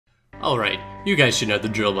Alright, you guys should know the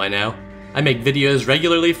drill by now. I make videos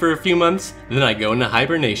regularly for a few months, then I go into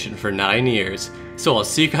hibernation for 9 years. So I'll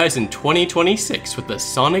see you guys in 2026 with the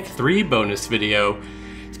Sonic 3 bonus video.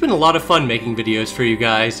 It's been a lot of fun making videos for you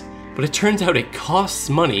guys, but it turns out it costs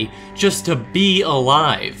money just to be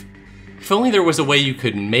alive. If only there was a way you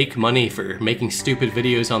could make money for making stupid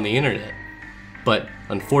videos on the internet. But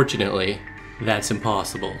unfortunately, that's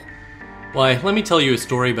impossible. Why, let me tell you a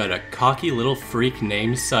story about a cocky little freak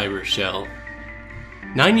named Cybershell.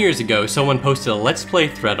 9 years ago, someone posted a Let's Play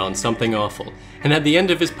thread on something awful, and at the end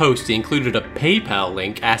of his post he included a PayPal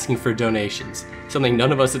link asking for donations, something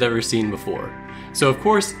none of us had ever seen before. So of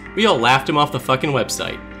course, we all laughed him off the fucking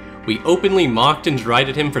website. We openly mocked and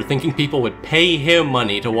derided him for thinking people would pay him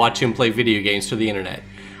money to watch him play video games for the internet.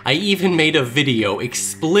 I even made a video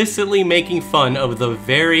explicitly making fun of the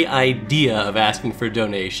very idea of asking for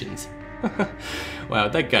donations. Wow,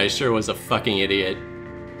 that guy sure was a fucking idiot.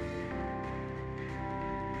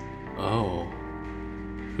 Oh.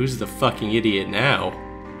 Who's the fucking idiot now?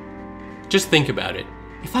 Just think about it.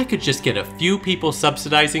 If I could just get a few people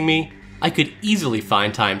subsidizing me, I could easily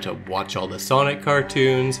find time to watch all the Sonic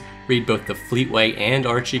cartoons, read both the Fleetway and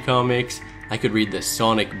Archie comics, I could read the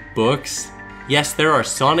Sonic books. Yes, there are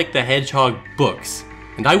Sonic the Hedgehog books,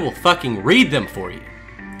 and I will fucking read them for you.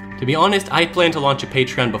 To be honest, I plan to launch a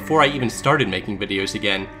Patreon before I even started making videos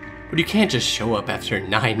again, but you can't just show up after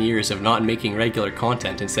 9 years of not making regular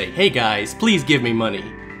content and say, hey guys, please give me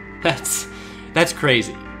money. That's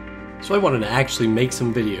crazy. So I wanted to actually make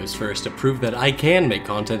some videos first to prove that I can make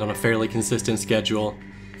content on a fairly consistent schedule.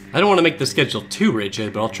 I don't want to make the schedule too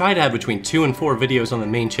rigid, but I'll try to have between 2 and 4 videos on the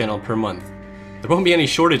main channel per month. There won't be any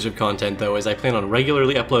shortage of content though, as I plan on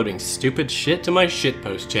regularly uploading stupid shit to my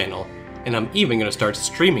shitpost channel. And I'm even gonna start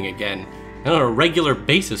streaming again, and on a regular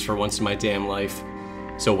basis for once in my damn life.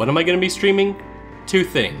 So what am I gonna be streaming? 2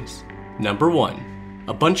 things. Number 1,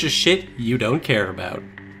 a bunch of shit you don't care about.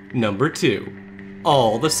 Number 2,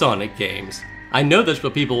 all the Sonic games. I know that's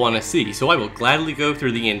what people want to see, so I will gladly go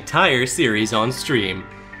through the entire series on stream.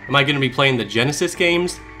 Am I gonna be playing the Genesis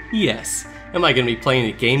games? Yes. Am I gonna be playing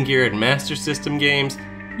the Game Gear and Master System games?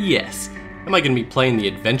 Yes. Am I gonna be playing the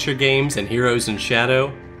adventure games and Heroes in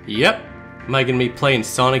Shadow? Yep. Am I going to be playing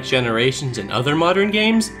Sonic Generations and other modern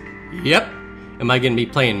games? Yep. Am I going to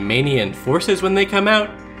be playing Mania and Forces when they come out?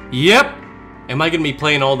 Yep. Am I going to be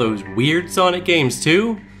playing all those weird Sonic games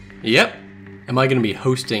too? Yep. Am I going to be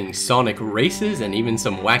hosting Sonic races and even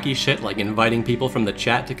some wacky shit like inviting people from the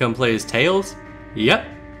chat to come play as Tails? Yep.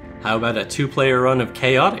 How about a 2-player run of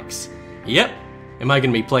Chaotix? Yep. Am I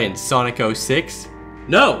going to be playing Sonic 06?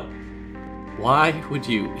 No. Why would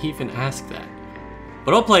you even ask that?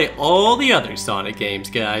 But I'll play all the other Sonic games,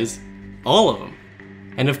 guys. All of them.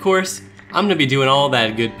 And of course, I'm gonna be doing all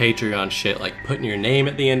that good Patreon shit like putting your name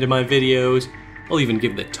at the end of my videos. I'll even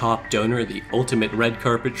give the top donor the ultimate red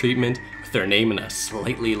carpet treatment with their name in a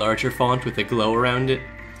slightly larger font with a glow around it.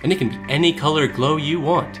 And it can be any color glow you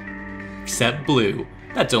want. Except blue.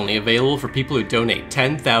 That's only available for people who donate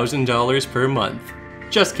 $10,000 per month.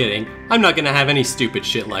 Just kidding. I'm not gonna have any stupid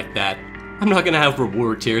shit like that. I'm not gonna have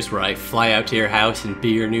reward tiers where I fly out to your house and be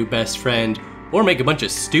your new best friend, or make a bunch of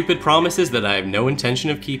stupid promises that I have no intention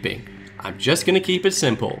of keeping. I'm just gonna keep it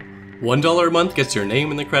simple. $1 a month gets your name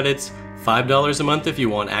in the credits, $5 a month if you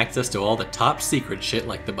want access to all the top secret shit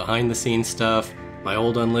like the behind the scenes stuff, my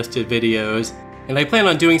old unlisted videos, and I plan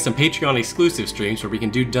on doing some Patreon exclusive streams where we can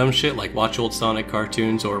do dumb shit like watch old Sonic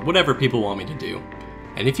cartoons or whatever people want me to do.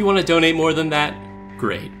 And if you want to donate more than that,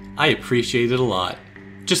 great. I appreciate it a lot.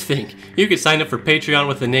 Just think, you could sign up for Patreon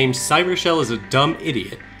with the name Cybershell is a dumb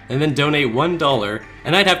idiot, and then donate $1,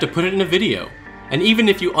 and I'd have to put it in a video. And even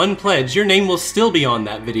if you unpledge, your name will still be on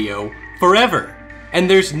that video, forever. And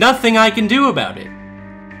there's nothing I can do about it.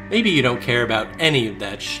 Maybe you don't care about any of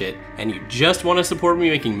that shit, and you just want to support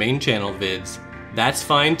me making main channel vids. That's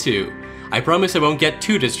fine too. I promise I won't get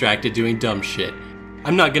too distracted doing dumb shit.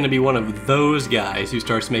 I'm not gonna be one of those guys who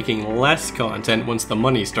starts making less content once the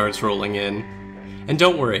money starts rolling in. And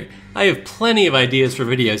don't worry, I have plenty of ideas for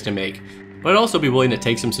videos to make, but I'd also be willing to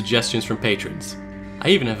take some suggestions from patrons. I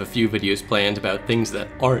even have a few videos planned about things that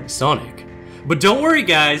aren't Sonic. But don't worry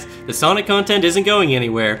guys, the Sonic content isn't going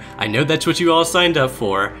anywhere. I know that's what you all signed up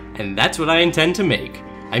for, and that's what I intend to make.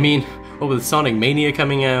 I mean, what with Sonic Mania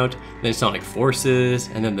coming out, then Sonic Forces,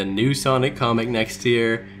 and then the new Sonic comic next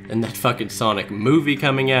year, and that fucking Sonic movie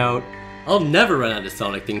coming out. I'll never run out of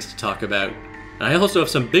Sonic things to talk about. And I also have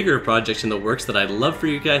some bigger projects in the works that I'd love for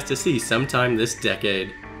you guys to see sometime this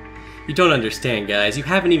decade. You don't understand, guys. You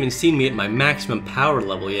haven't even seen me at my maximum power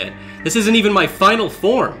level yet. This isn't even my final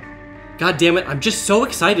form. God damn it, I'm just so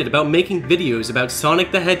excited about making videos about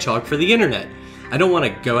Sonic the Hedgehog for the internet. I don't want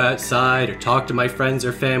to go outside or talk to my friends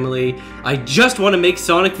or family. I just want to make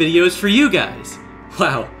Sonic videos for you guys.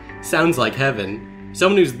 Wow, sounds like heaven.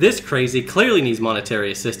 Someone who's this crazy clearly needs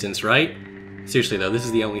monetary assistance, right? Seriously though, this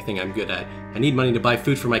is the only thing I'm good at. I need money to buy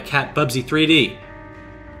food for my cat Bubsy 3D.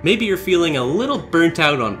 Maybe you're feeling a little burnt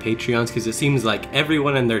out on Patreons because it seems like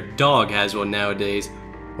everyone and their dog has one nowadays.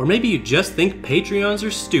 Or maybe you just think Patreons are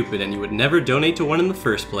stupid and you would never donate to one in the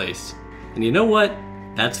first place. And you know what?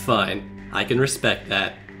 That's fine. I can respect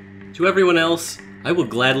that. To everyone else, I will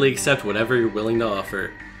gladly accept whatever you're willing to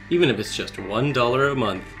offer, even if it's just $1 a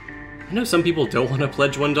month. I know some people don't want to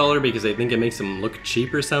pledge $1 because they think it makes them look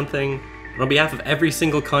cheap or something, but on behalf of every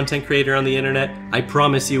single content creator on the internet, I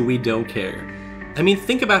promise you we don't care. I mean,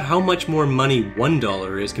 think about how much more money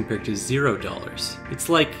 $1 is compared to $0. It's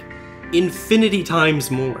like infinity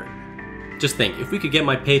times more. Just think, if we could get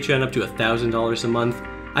my Patreon up to $1,000 a month,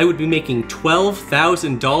 I would be making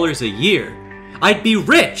 $12,000 a year. I'd be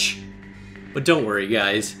rich! But don't worry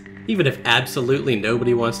guys, even if absolutely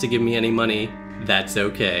nobody wants to give me any money, that's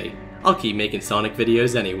okay. I'll keep making Sonic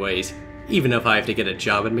videos anyways, even if I have to get a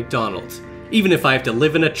job at McDonald's. Even if I have to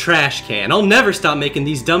live in a trash can, I'll never stop making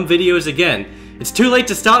these dumb videos again. It's too late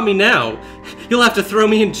to stop me now. You'll have to throw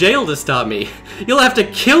me in jail to stop me. You'll have to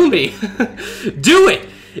kill me. Do it,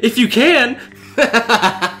 if you can.